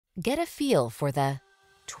Get a feel for the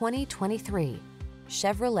 2023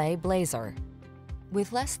 Chevrolet Blazer.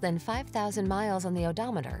 With less than 5,000 miles on the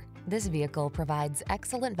odometer, this vehicle provides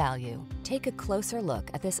excellent value. Take a closer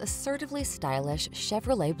look at this assertively stylish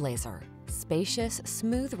Chevrolet Blazer. Spacious,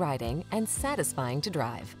 smooth riding, and satisfying to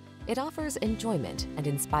drive. It offers enjoyment and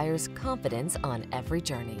inspires confidence on every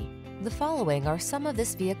journey. The following are some of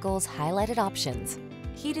this vehicle's highlighted options: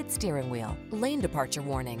 heated steering wheel, lane departure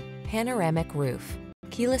warning, panoramic roof,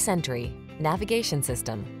 keyless entry, navigation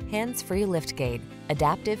system, hands-free liftgate,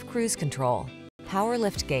 adaptive cruise control, power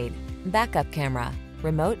liftgate, backup camera,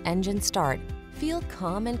 remote engine start. Feel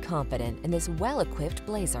calm and confident in this well-equipped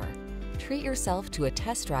Blazer. Treat yourself to a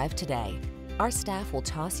test drive today. Our staff will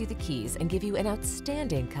toss you the keys and give you an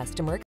outstanding customer experience.